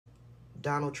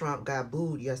Donald Trump got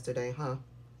booed yesterday, huh?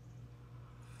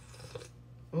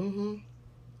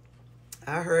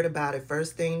 I heard about it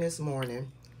first thing this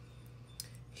morning.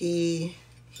 He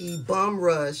bum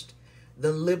rushed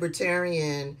the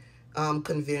Libertarian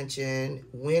convention,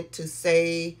 went to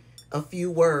say a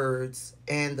few words,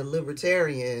 and the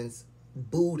Libertarians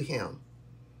booed him.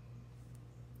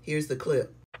 Here's the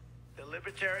clip. The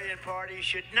Libertarian Party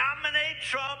should nominate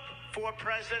Trump for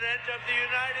President of the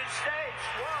United States.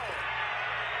 Whoa.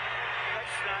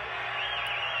 That's nice.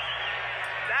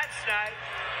 That's nice.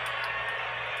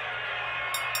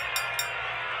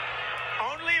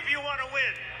 Only if you want to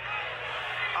win.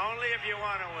 Only if you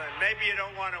want to win. Maybe you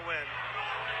don't want to win.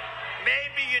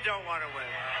 Maybe you don't want to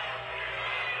win.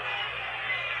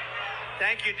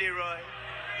 Thank you, D-Roy.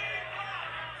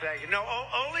 Thank you. No,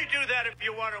 only do that if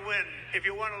you want to win. If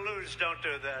you want to lose, don't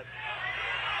do that.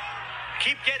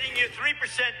 Keep getting your 3%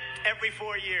 every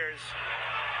 4 years.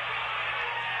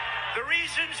 The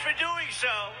reasons for doing so,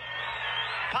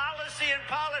 policy and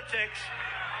politics,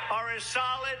 are as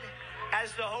solid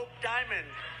as the Hope Diamond.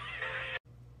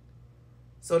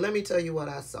 So let me tell you what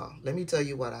I saw.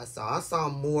 I saw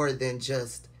more than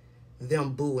just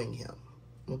them booing him.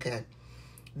 Okay.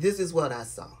 This is what I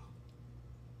saw.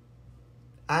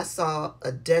 I saw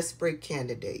a desperate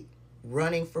candidate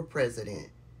running for president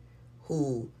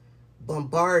who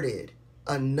bombarded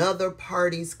another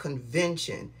party's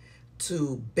convention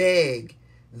to beg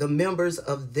the members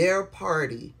of their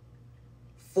party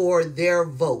for their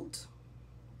vote.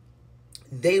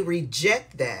 They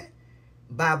reject that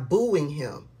by booing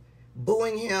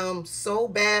him so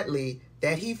badly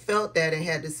that he felt that and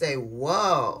had to say,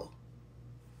 whoa.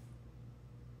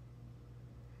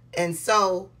 And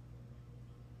so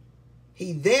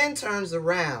he then turns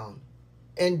around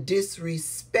and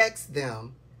disrespects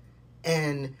them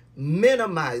and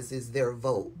minimizes their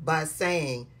vote by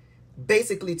saying,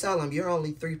 basically tell them you're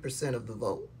only 3% of the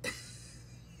vote.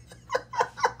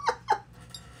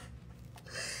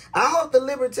 I hope the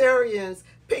Libertarians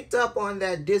picked up on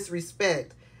that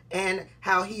disrespect and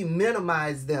how he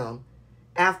minimized them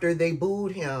after they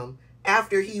booed him,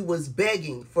 after he was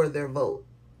begging for their vote.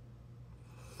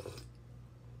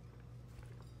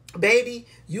 Baby,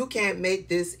 you can't make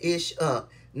this ish up.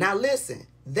 Now listen,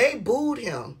 they booed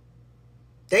him.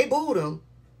 They booed him,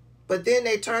 but then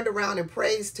they turned around and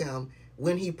praised him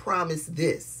when he promised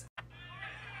this.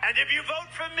 And if you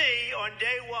vote for me on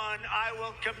day one, I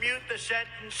will commute the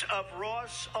sentence of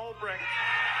Ross Ulbricht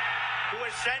to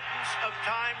a sentence of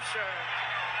time served.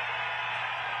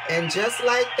 And just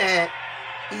like that,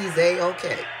 he's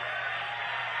A-okay.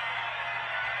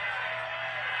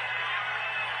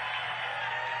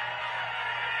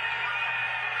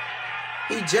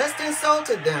 He just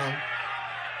insulted them,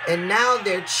 and now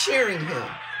they're cheering him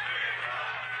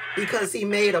because he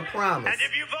made a promise. And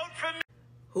if you vote for me...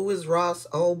 Who is Ross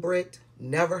Ulbricht?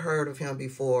 Never heard of him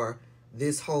before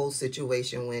this whole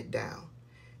situation went down.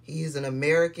 He is an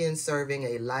American serving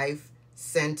a life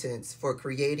sentence for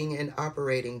creating and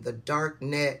operating the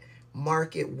darknet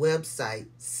market website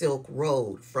Silk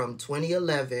Road from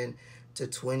 2011 to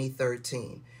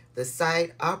 2013. The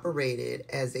site operated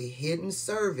as a hidden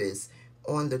service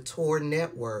on the Tor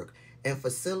network and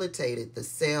facilitated the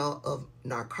sale of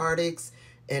narcotics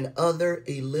and other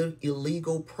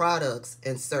illegal products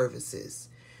and services.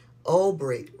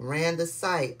 Ulbricht ran the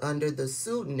site under the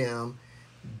pseudonym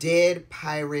Dead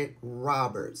Pirate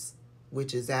Robbers,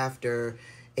 which is after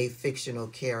a fictional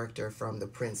character from The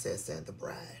Princess and the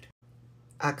Bride.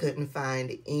 I couldn't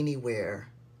find anywhere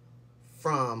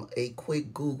from a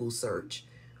quick Google search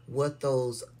what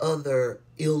those other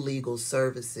illegal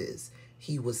services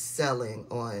he was selling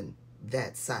on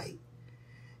that site.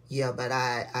 Yeah, but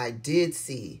I did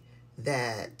see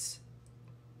that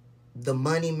the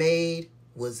money made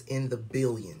was in the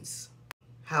billions.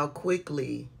 How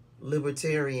quickly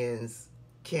libertarians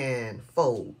can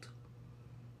fold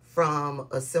from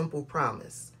a simple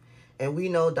promise. And we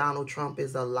know Donald Trump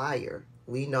is a liar.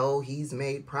 We know he's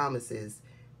made promises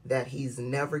that he's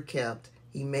never kept.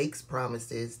 He makes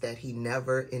promises that he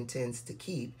never intends to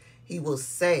keep. He will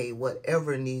say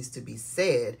whatever needs to be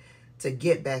said to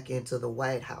get back into the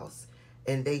White House.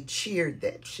 And they cheered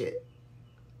that shit.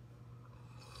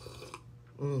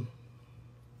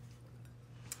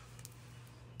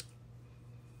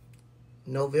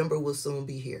 November will soon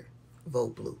be here.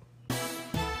 Vote blue.